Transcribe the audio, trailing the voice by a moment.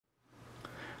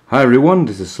Hi everyone,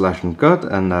 this is Slash and Cut,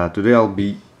 and today I'll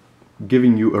be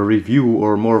giving you a review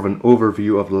or more of an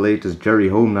overview of the latest Jerry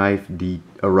home knife, the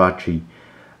Arashi.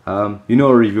 You know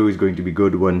a review is going to be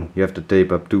good when you have to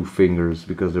tape up two fingers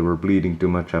because they were bleeding too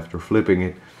much after flipping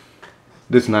it.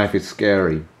 This knife is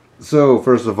scary. So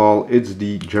first of all, it's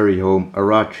the Jerry home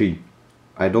Arashi.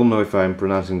 I don't know if I'm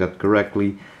pronouncing that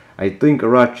correctly. I think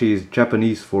Arashi is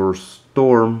Japanese for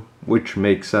storm, which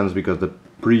makes sense because the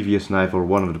previous knife, or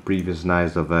one of the previous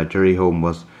knives of Jerry home,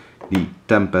 was the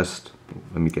Tempest.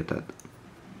 Let me get that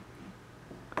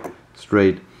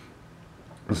straight.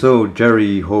 So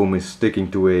Jerry home is sticking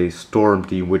to a storm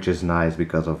theme, which is nice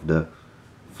because of the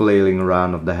flailing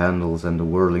around of the handles and the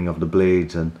whirling of the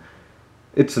blades, and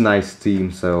it's a nice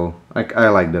theme, so I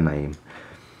like the name.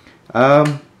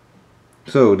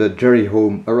 So the Jerry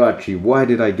home Arashi, why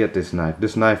did I get this knife?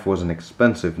 This knife was an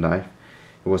expensive knife.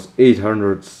 It was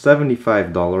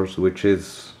 $875, which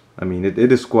is, I mean, it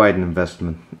is quite an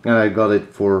investment. And I got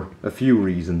it for a few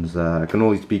reasons. I can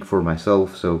only speak for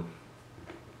myself, so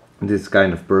this is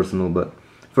kind of personal. But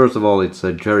first of all, it's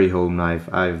a Jerry home knife.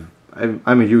 I'm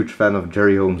a huge fan of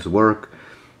Jerry home's work.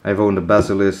 I've owned a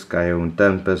Basilisk, I own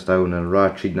Tempest, I own a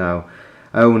Arashi now.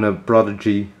 I own a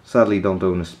Prodigy. Sadly, don't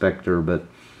own a Spectre, but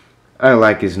I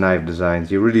like his knife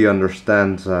designs. He really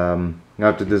understands how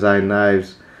to design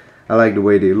knives. I like the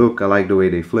way they look, I like the way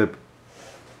they flip.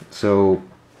 So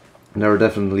I'm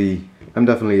definitely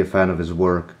a fan of his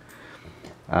work.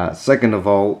 Second of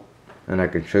all, and I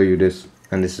can show you this,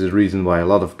 and this is the reason why a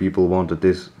lot of people wanted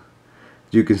this.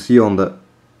 You can see on the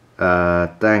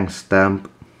Tang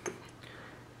stamp,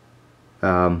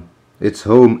 it's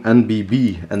home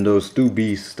NBB, and those two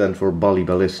B's stand for Bali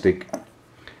Ballistic.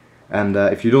 And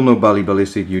if you don't know Bali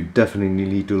Ballistic, you definitely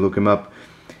need to look him up.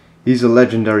 He's a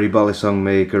legendary balisong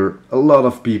maker. A lot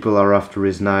of people are after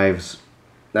his knives.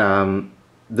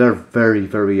 They're very,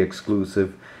 very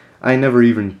exclusive. I never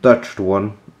even touched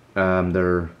one. I've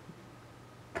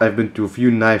been to a few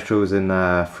knife shows in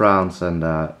France, and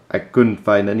I couldn't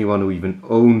find anyone who even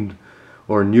owned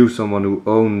or knew someone who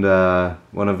owned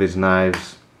one of his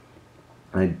knives.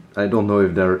 I don't know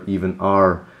if there even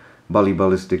are Bali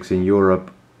Ballistics in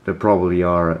Europe. There probably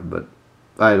are, but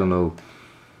I don't know.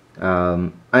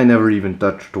 I never even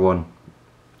touched one,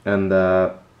 and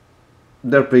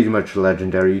they're pretty much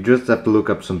legendary. You just have to look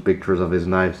up some pictures of his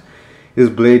knives. His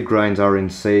blade grinds are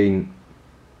insane,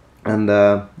 and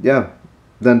yeah,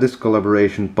 then this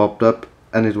collaboration popped up,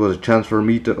 and it was a chance for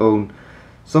me to own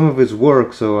some of his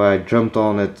work, so I jumped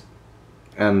on it,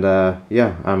 and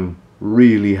yeah, I'm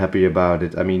really happy about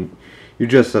it. I mean, you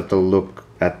just have to look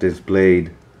at this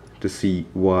blade to see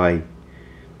why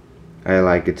I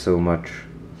like it so much.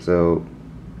 So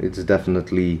it's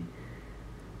definitely,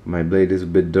 my blade is a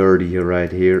bit dirty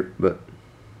right here, but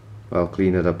I'll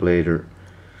clean it up later.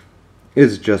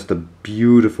 It's just a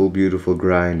beautiful, beautiful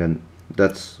grind, and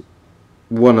that's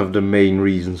one of the main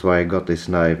reasons why I got this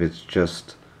knife. It's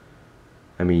just,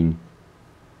 I mean,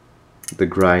 the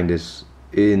grind is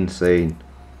insane.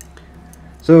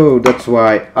 So that's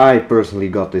why I personally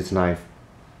got this knife.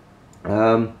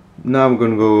 Now I'm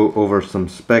gonna go over some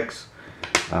specs.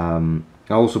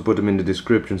 I also put them in the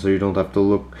description so you don't have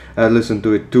to listen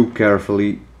to it too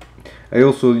carefully. I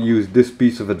also used this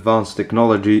piece of advanced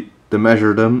technology to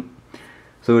measure them,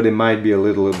 so they might be a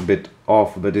little bit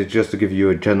off, but it's just to give you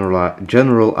a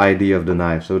general idea of the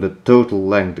knife. So the total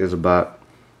length is about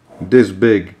this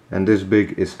big, and this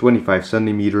big is 25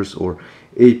 centimeters or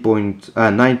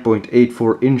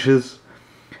 9.84 inches.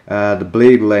 The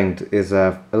blade length is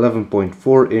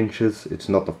 11.4 inches. It's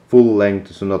not the full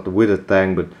length, so not the width of the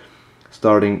tang, but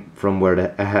starting from where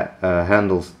the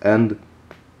handles end.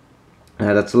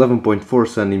 That's 11.4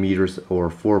 centimeters or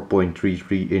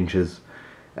 4.33 inches.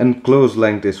 And close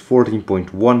length is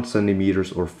 14.1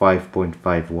 centimeters or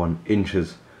 5.51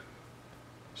 inches.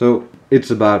 So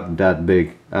it's about that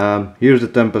big. Here's the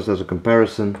Tempest as a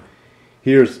comparison.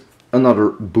 Here's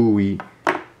another Bowie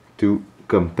to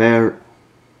compare.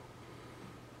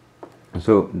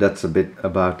 So that's a bit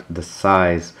about the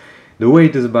size. The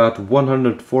weight is about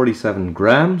 147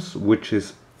 grams, which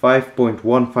is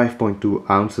 5.2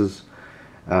 ounces.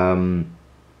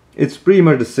 It's pretty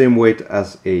much the same weight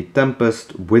as a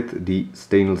Tempest with the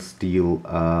stainless steel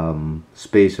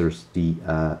spacers. The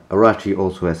Arashi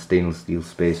also has stainless steel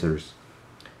spacers.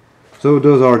 So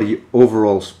those are the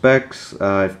overall specs.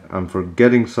 If I'm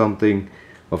forgetting something,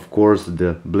 of course,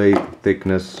 the blade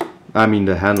thickness,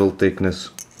 the handle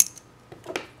thickness.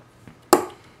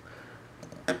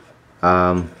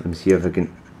 Let me see if I can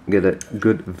get a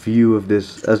good view of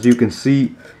this. As you can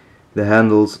see, the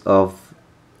handles of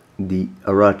the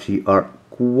Arashi are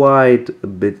quite a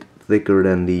bit thicker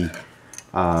than the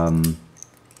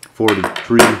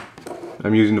 43.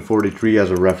 I'm using the 43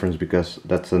 as a reference because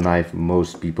that's a knife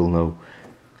most people know.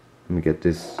 Let me get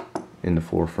this in the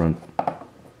forefront.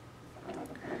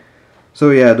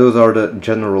 So yeah, those are the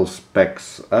general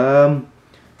specs.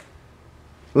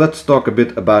 Let's talk a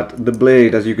bit about the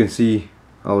blade. As you can see,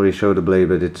 I already showed the blade,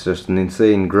 but it's just an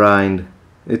insane grind.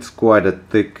 It's quite a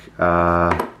thick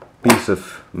piece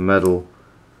of metal.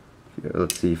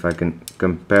 Let's see if I can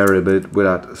compare a bit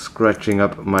without scratching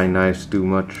up my knives too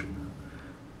much.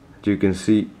 As you can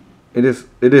see, it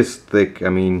is thick. I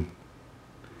mean,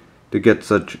 to get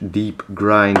such deep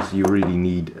grinds, you really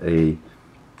need a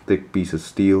thick piece of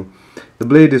steel. The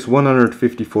blade is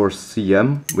 154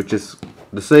 cm, which is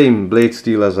the same blade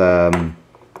steel as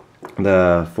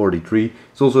the 43.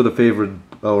 It's also the favorite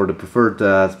or the preferred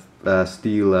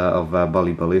steel of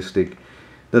Bali Ballistic.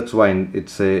 That's why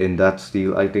it's in that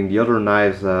steel. I think the other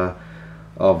knives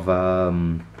of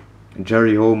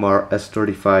Jerry Home are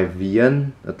S35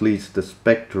 VN, at least the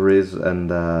Spectre is, and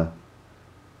the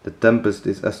Tempest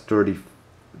is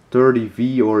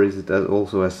S30V, or is it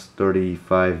also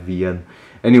S35 VN?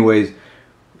 Anyways,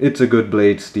 it's a good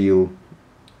blade steel.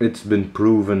 It's been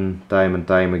proven time and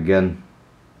time again.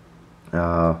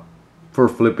 For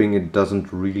flipping, it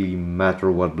doesn't really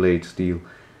matter what blade steel.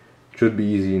 It should be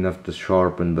easy enough to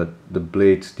sharpen, but the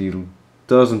blade steel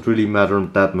doesn't really matter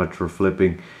that much for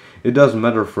flipping. It does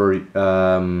matter for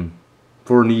an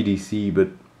EDC, but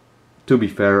to be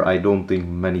fair, I don't think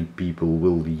many people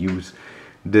will use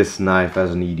this knife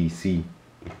as an EDC,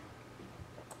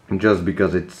 just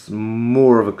because it's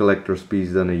more of a collector's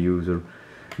piece than a user.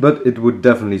 But it would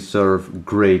definitely serve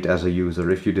great as a user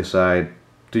if you decide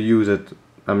to use it.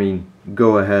 I mean,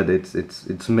 go ahead.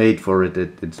 It's made for it.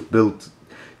 It's built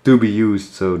to be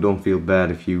used, so don't feel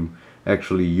bad if you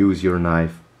actually use your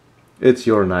knife. It's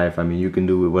your knife. I mean, you can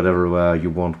do whatever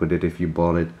you want with it if you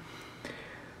bought it.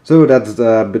 So that's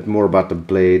a bit more about the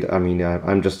blade. I mean,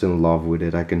 I'm just in love with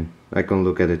it. I can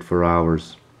look at it for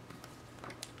hours.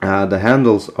 The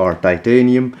handles are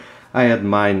titanium. I had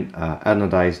mine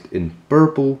anodized in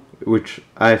purple, which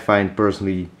I find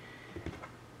personally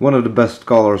one of the best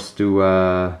colors to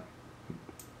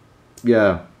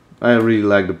yeah, I really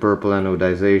like the purple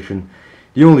anodization.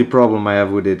 The only problem I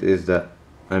have with it is that,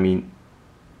 I mean,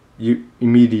 you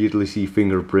immediately see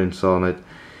fingerprints on it.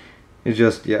 It's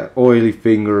just, yeah, oily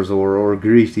fingers or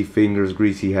greasy fingers,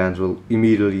 greasy hands will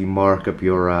immediately mark up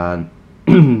your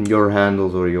your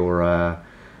handles or your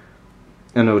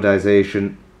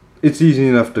anodization. It's easy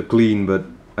enough to clean, but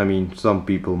I mean, some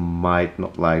people might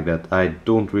not like that. I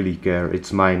don't really care.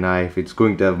 It's my knife. It's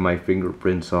going to have my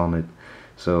fingerprints on it.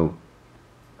 So,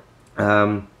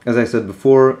 as I said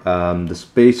before, the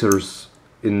spacers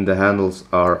in the handles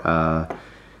are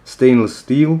stainless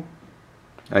steel.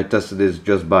 I tested this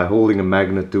just by holding a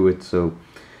magnet to it. So,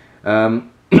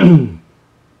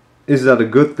 is that a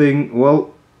good thing?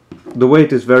 Well, the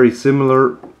weight is very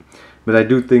similar, but I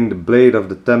do think the blade of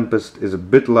the Tempest is a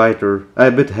bit lighter,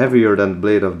 a bit heavier than the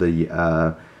blade of the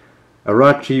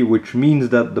Arashi, which means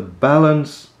that the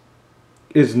balance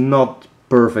is not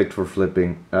perfect for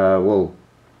flipping. Well,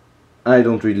 I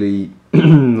don't really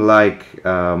like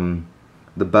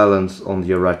the balance on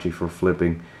the Arashi for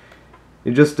flipping.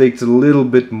 It just takes a little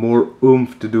bit more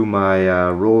oomph to do my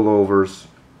rollovers,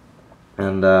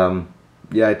 and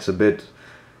yeah, it's a bit,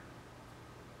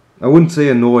 I wouldn't say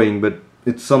annoying, but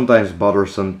it's sometimes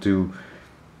bothersome to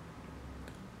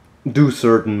do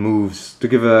certain moves. To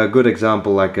give a good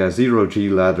example, like a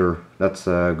 0G ladder, that's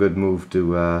a good move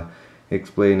to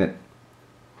explain it.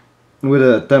 With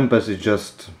a Tempest, it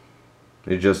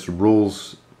just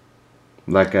rolls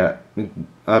like I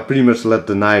pretty much let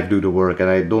the knife do the work, and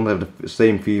I don't have the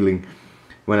same feeling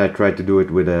when I try to do it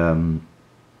with an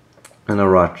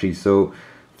Arashi. So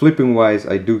flipping wise,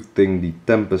 I do think the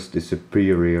Tempest is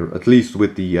superior, at least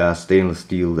with the stainless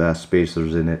steel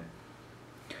spacers in it.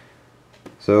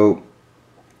 So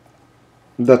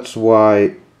that's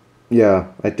why,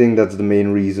 yeah, I think that's the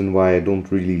main reason why I don't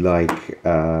really like,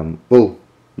 well,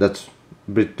 that's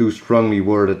a bit too strongly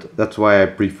worded. That's why I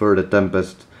prefer the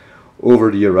Tempest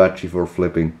over the Arashi for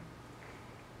flipping.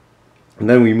 And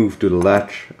then we move to the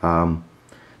latch. The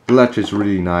latch is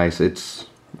really nice.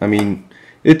 I mean,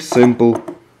 it's simple.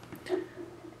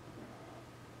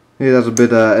 It has a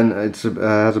bit and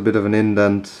has a bit of an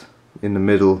indent in the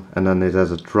middle, and then it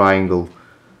has a triangle,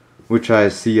 which I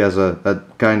see as a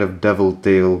kind of devil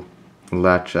tail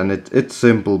latch. And it's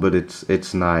simple, but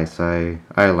it's nice. I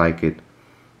like it.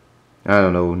 I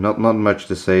don't know, not much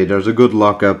to say. There's a good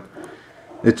lockup.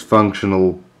 It's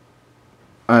functional.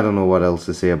 I don't know what else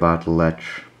to say about the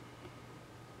latch.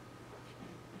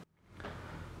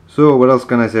 So what else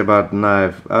can I say about the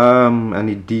knife?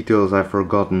 Any details I've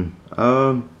forgotten?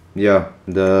 Yeah,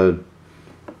 the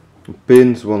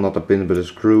pins, well, not the pins but the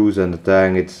screws and the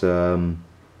tang, it's a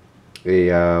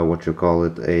what you call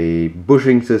it, a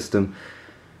bushing system.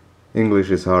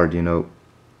 English is hard, you know.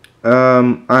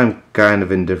 I'm kind of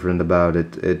indifferent about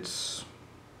it. It's,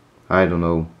 I don't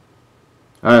know,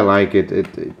 I like it.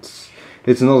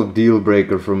 It's not a deal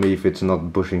breaker for me if it's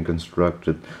not bushing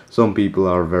constructed. Some people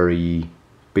are very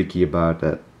picky about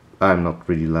that. I'm not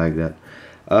really like that.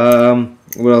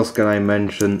 What else can I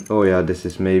mention? Oh yeah, this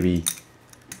is maybe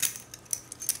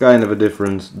kind of a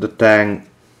difference. The tang,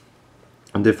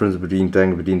 a difference between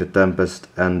the Tempest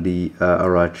and the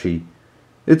Arashi.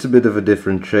 It's a bit of a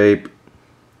different shape.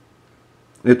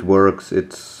 It works.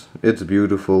 It's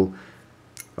beautiful.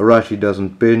 Arashi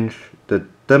doesn't pinch. The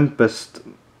Tempest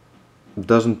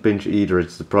doesn't pinch either.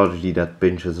 It's the Prodigy that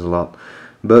pinches a lot.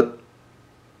 But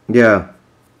yeah,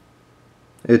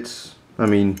 it's, I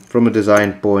mean, from a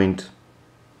design point,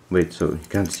 wait, so you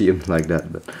can't see them like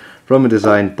that, but from a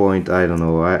design point, I don't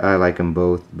know, I like them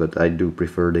both, but I do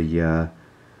prefer the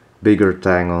bigger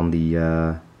tang on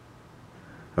the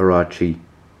Arashi.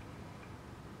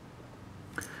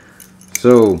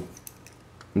 So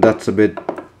that's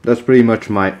pretty much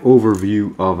my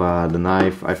overview of the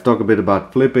knife. I've talked a bit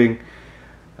about flipping.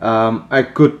 I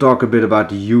could talk a bit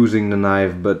about using the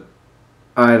knife, but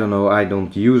I don't know, I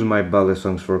don't use my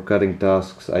balisongs for cutting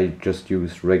tasks. I just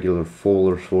use regular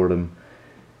folders for them,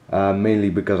 mainly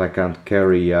because I can't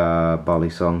carry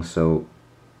balisongs, so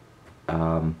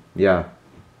yeah,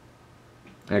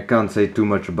 I can't say too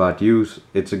much about use.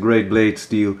 It's a great blade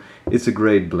steel, it's a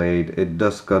great blade, it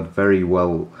does cut very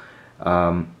well,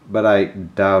 but I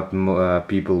doubt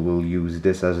people will use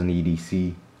this as an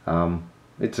EDC.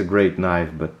 It's a great knife,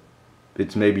 but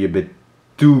it's maybe a bit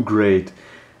too great,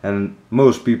 and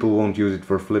most people won't use it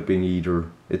for flipping either.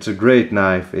 It's a great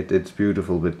knife, it's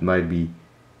beautiful, but it might be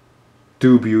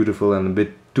too beautiful and a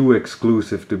bit too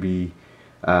exclusive to be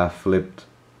flipped.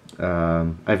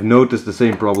 I've noticed the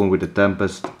same problem with the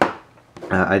Tempest.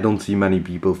 I don't see many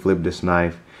people flip this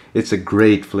knife. It's a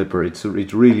great flipper,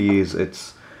 it really is.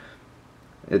 It's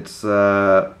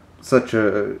such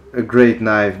a great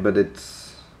knife, but it's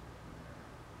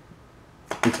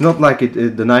not like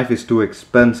the knife is too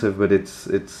expensive, but it's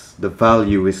the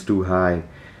value is too high.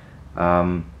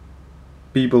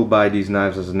 People buy these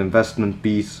knives as an investment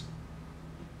piece,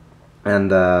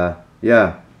 and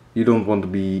yeah, you don't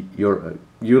want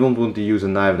to use a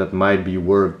knife that might be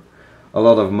worth a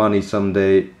lot of money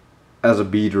someday as a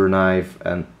beater knife.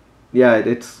 And yeah,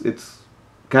 it's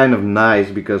kind of nice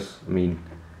because, I mean,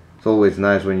 it's always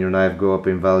nice when your knife go up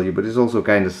in value, but it's also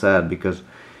kind of sad because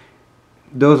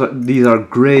these are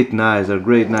great knives. They're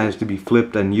great knives to be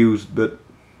flipped and used, but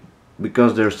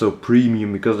because they're so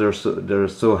premium, because they're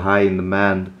so high in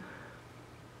demand,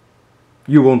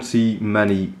 you won't see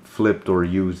many flipped or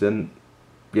used. And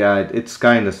yeah, it's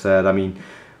kind of sad. I mean,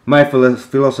 my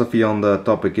philosophy on the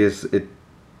topic is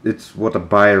it's what a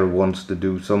buyer wants to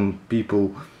do. Some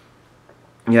people,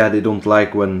 yeah, they don't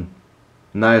like when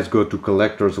knives go to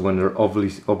collectors when they're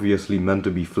obviously meant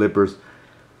to be flippers.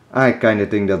 I kind of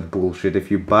think that's bullshit.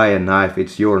 If you buy a knife,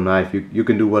 it's your knife. You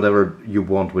can do whatever you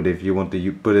want with it. If you want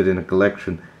to put it in a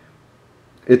collection,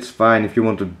 it's fine. If you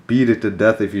want to beat it to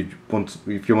death, if you want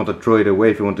to throw it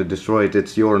away, if you want to destroy it,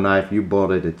 it's your knife. You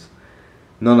bought it. It's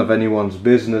none of anyone's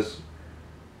business.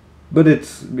 But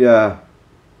it's, yeah,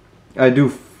 I do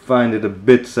find it a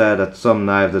bit sad that some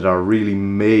knives that are really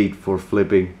made for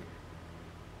flipping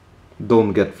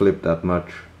don't get flipped that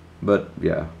much. But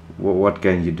yeah, what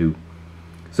can you do?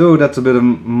 So that's a bit of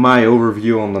my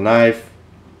overview on the knife.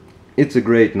 It's a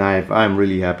great knife. I'm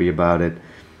really happy about it.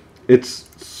 It's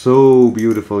so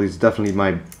beautiful. It's definitely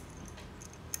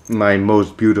my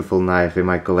most beautiful knife in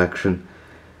my collection.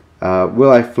 Will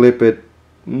I flip it?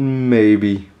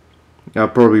 Maybe. I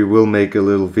probably will make a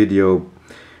little video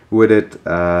with it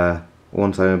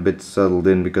once I'm a bit settled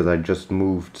in, because I just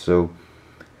moved. So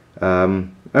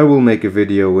I will make a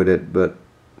video with it, but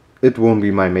it won't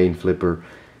be my main flipper.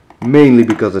 Mainly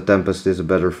because the Tempest is a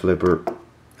better flipper,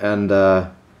 and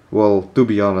well, to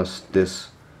be honest,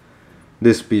 this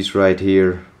piece right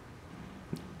here,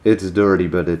 it's dirty,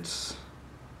 but it's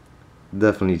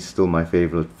definitely still my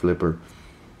favorite flipper.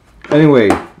 Anyway,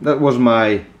 that was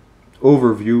my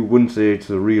overview. Wouldn't say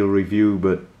it's a real review,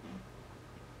 but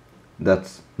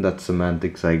that's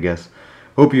semantics, I guess.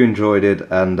 Hope you enjoyed it,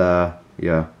 and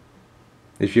yeah,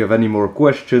 if you have any more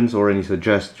questions or any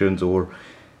suggestions or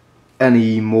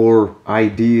any more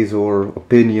ideas or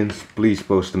opinions, please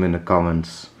post them in the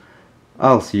comments.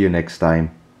 I'll see you next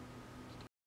time.